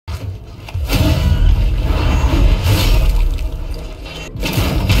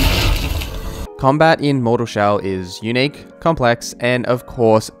Combat in Mortal Shell is unique, complex, and of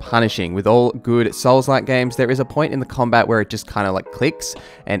course punishing. With all good Souls-like games, there is a point in the combat where it just kind of like clicks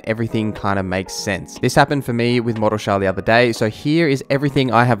and everything kind of makes sense. This happened for me with Mortal Shell the other day, so here is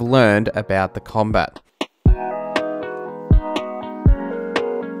everything I have learned about the combat.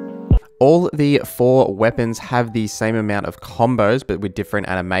 All the 4 weapons have the same amount of combos, but with different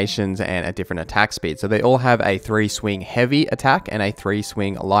animations and a different attack speed. So they all have a 3-swing heavy attack and a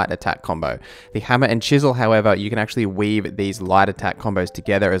 3-swing light attack combo. The hammer and chisel, however, you can actually weave these light attack combos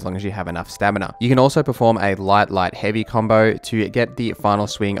together as long as you have enough stamina. You can also perform a light heavy combo to get the final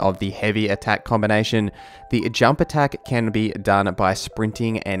swing of the heavy attack combination. The jump attack can be done by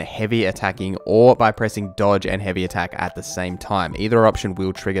sprinting and heavy attacking, or by pressing dodge and heavy attack at the same time. Either option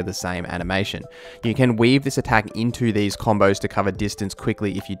will trigger the same animation. You can weave this attack into these combos to cover distance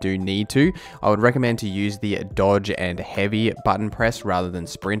quickly if you do need to. I would recommend to use the dodge and heavy button press rather than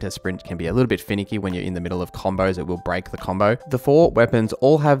sprint, as sprint can be a little bit finicky when you're in the middle of combos. It will break the combo. The 4 weapons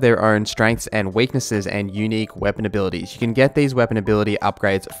all have their own strengths and weaknesses and unique weapon abilities. You can get these weapon ability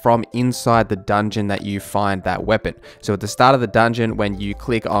upgrades from inside the dungeon that you find that weapon. So at the start of the dungeon, when you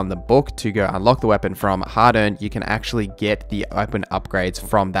click on the book to go unlock the weapon from Hardening, you can actually get the weapon upgrades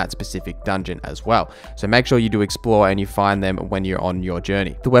from that specific dungeon as well. So make sure you do explore and you find them when you're on your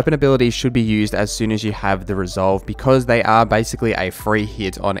journey. The weapon abilities should be used as soon as you have the resolve, because they are basically a free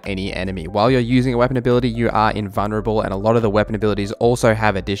hit on any enemy. While you're using a weapon ability, you are invulnerable, and a lot of the weapon abilities also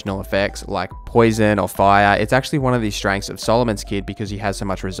have additional effects like poison or fire. It's actually one of the strengths of Solomon's Kid, because he has so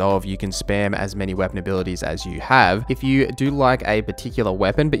much resolve, you can spam as many weapon abilities as you have. If you do like a particular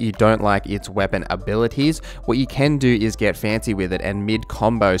weapon but you don't like its weapon abilities, what you can do is get fancy with it and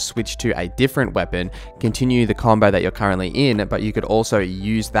mid-combo switch to a different weapon, continue the combo that you're currently in, but you could also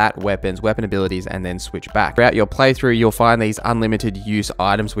use that weapon's weapon abilities and then switch back. Throughout your playthrough, you'll find these unlimited use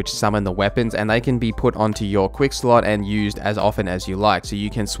items which summon the weapons, and they can be put onto your quick slot and used as often as you like, so you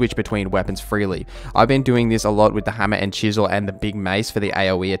can switch between weapons freely. I've been doing this a lot with the hammer and chisel and the big mace for the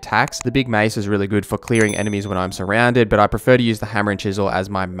AoE attacks. The big mace is really good for clearing enemies when I'm surrounded, but I prefer to use the hammer and chisel as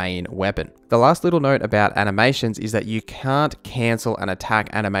my main weapon. The last little note about animations is that you can't cancel an attack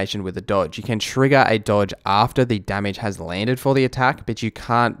animation with a dodge. You can trigger a dodge after the damage has landed for the attack, but you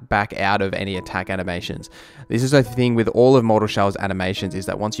can't back out of any attack animations. This is a thing with all of Mortal Shell's animations, is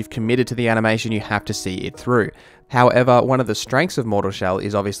that once you've committed to the animation, you have to see it through. However, one of the strengths of Mortal Shell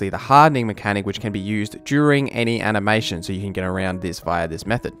is obviously the hardening mechanic, which can be used during any animation, so you can get around this via this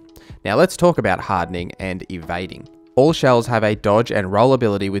method. Now let's talk about hardening and evading. All shells have a dodge and roll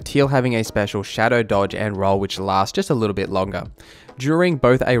ability, with Teal having a special shadow dodge and roll which lasts just a little bit longer. During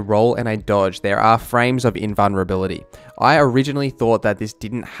both a roll and a dodge, there are frames of invulnerability. I originally thought that this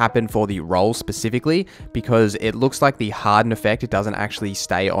didn't happen for the roll specifically, because it looks like the harden effect doesn't actually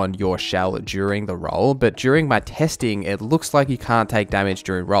stay on your shell during the roll, but during my testing, it looks like you can't take damage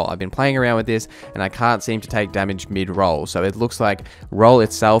during roll. I've been playing around with this and I can't seem to take damage mid-roll, so it looks like roll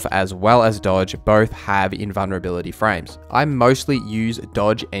itself as well as dodge both have invulnerability frames. I mostly use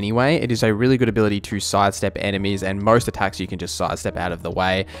dodge anyway. It is a really good ability to sidestep enemies, and most attacks you can just sidestep out of the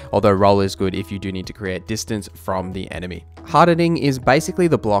way, although roll is good if you do need to create distance from the enemy. Hardening is basically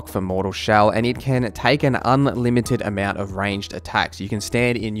the block for Mortal Shell, and it can take an unlimited amount of ranged attacks. You can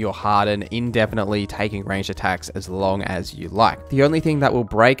stand in your harden indefinitely, taking ranged attacks as long as you like. The only thing that will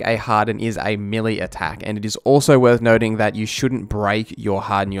break a harden is a melee attack, and it is also worth noting that you shouldn't break your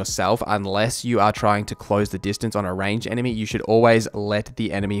harden yourself unless you are trying to close the distance on a ranged enemy. You should always let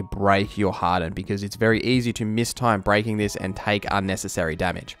the enemy break your harden, because it's very easy to miss time breaking this and take unnecessary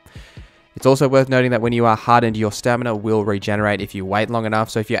damage. It's also worth noting that when you are hardened, your stamina will regenerate if you wait long enough.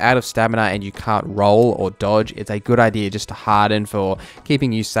 So if you're out of stamina and you can't roll or dodge, it's a good idea just to harden for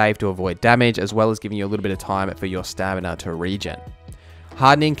keeping you safe to avoid damage, as well as giving you a little bit of time for your stamina to regen.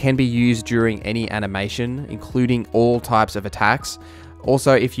 Hardening can be used during any animation, including all types of attacks.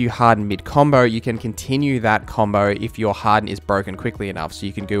 Also, if you harden mid-combo, you can continue that combo if your harden is broken quickly enough. So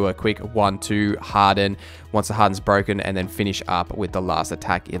you can do a quick 1-2 harden once the harden's broken, and then finish up with the last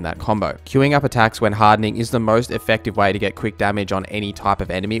attack in that combo. Queuing up attacks when hardening is the most effective way to get quick damage on any type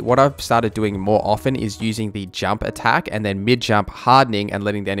of enemy. What I've started doing more often is using the jump attack, and then mid-jump hardening and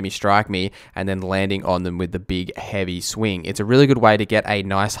letting the enemy strike me, and then landing on them with the big heavy swing. It's a really good way to get a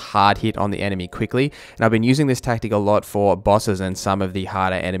nice hard hit on the enemy quickly, and I've been using this tactic a lot for bosses and some of the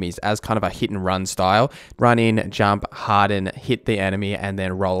harder enemies as kind of a hit and run style. Run in, jump, harden, hit the enemy, and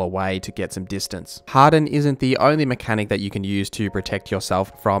then roll away to get some distance. Harden is isn't the only mechanic that you can use to protect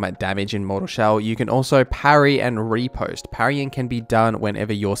yourself from damage in Mortal Shell. You can also parry and riposte. Parrying can be done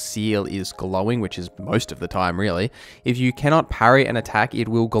whenever your seal is glowing, which is most of the time really. If you cannot parry an attack, it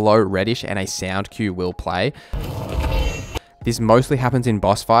will glow reddish and a sound cue will play. This mostly happens in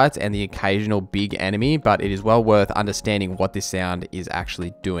boss fights and the occasional big enemy, but it is well worth understanding what this sound is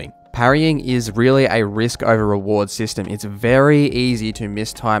actually doing. Parrying is really a risk over reward system. It's very easy to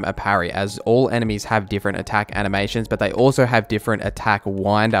mistime a parry, as all enemies have different attack animations, but they also have different attack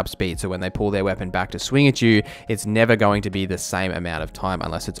wind-up speed. So when they pull their weapon back to swing at you, it's never going to be the same amount of time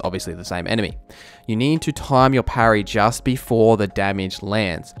unless it's obviously the same enemy. You need to time your parry just before the damage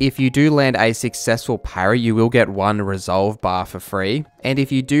lands. If you do land a successful parry, you will get 1 resolve bar for free. And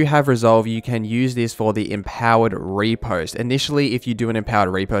if you do have resolve, you can use this for the empowered riposte. Initially, if you do an empowered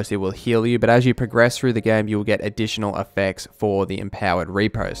riposte, it will heal you, but as you progress through the game, you will get additional effects for the empowered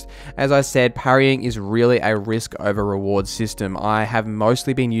riposte. As I said, parrying is really a risk over reward system. I have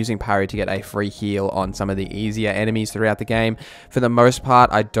mostly been using parry to get a free heal on some of the easier enemies throughout the game. For the most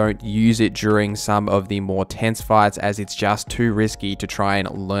part, I don't use it during some of the more tense fights, as it's just too risky to try and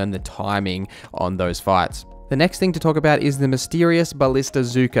learn the timing on those fights. The next thing to talk about is the mysterious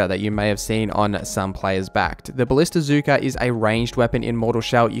Ballistazooka that you may have seen on some players backed. The Ballistazooka is a ranged weapon in Mortal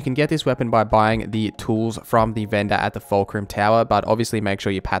Shell. You can get this weapon by buying the tools from the vendor at the Fulcrum Tower, but obviously make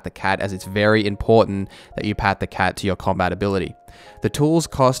sure you pat the cat, as it's very important that you pat the cat to your combat ability. The tools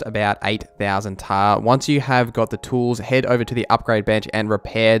cost about 8,000 tar. Once you have got the tools, head over to the upgrade bench and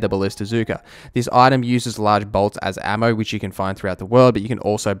repair the Ballistazooka. This item uses large bolts as ammo, which you can find throughout the world, but you can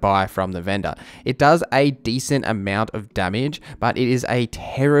also buy from the vendor. It does a decent amount of damage, but it is a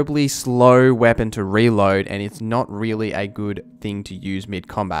terribly slow weapon to reload, and it's not really a good thing to use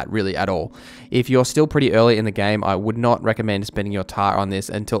mid-combat, really at all. If you're still pretty early in the game, I would not recommend spending your tar on this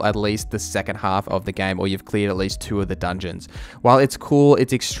until at least the second half of the game, or you've cleared at least 2 of the dungeons. While it's cool,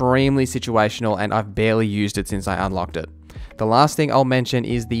 it's extremely situational, and I've barely used it since I unlocked it. The last thing I'll mention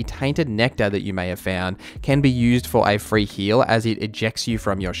is the tainted nectar that you may have found can be used for a free heal, as it ejects you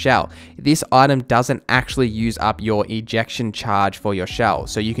from your shell. This item doesn't actually use up your ejection charge for your shell,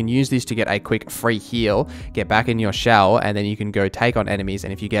 so you can use this to get a quick free heal, get back in your shell, and then you can go take on enemies,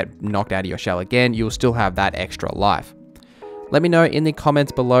 and if you get knocked out of your shell again, you'll still have that extra life. Let me know in the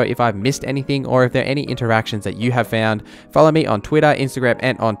comments below if I've missed anything, or if there are any interactions that you have found. Follow me on Twitter, Instagram,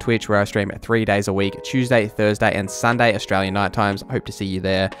 and on Twitch, where I stream 3 days a week, Tuesday, Thursday, and Sunday Australian night times. Hope to see you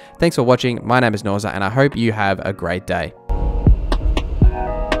there. Thanks for watching. My name is NorZZa, and I hope you have a great day.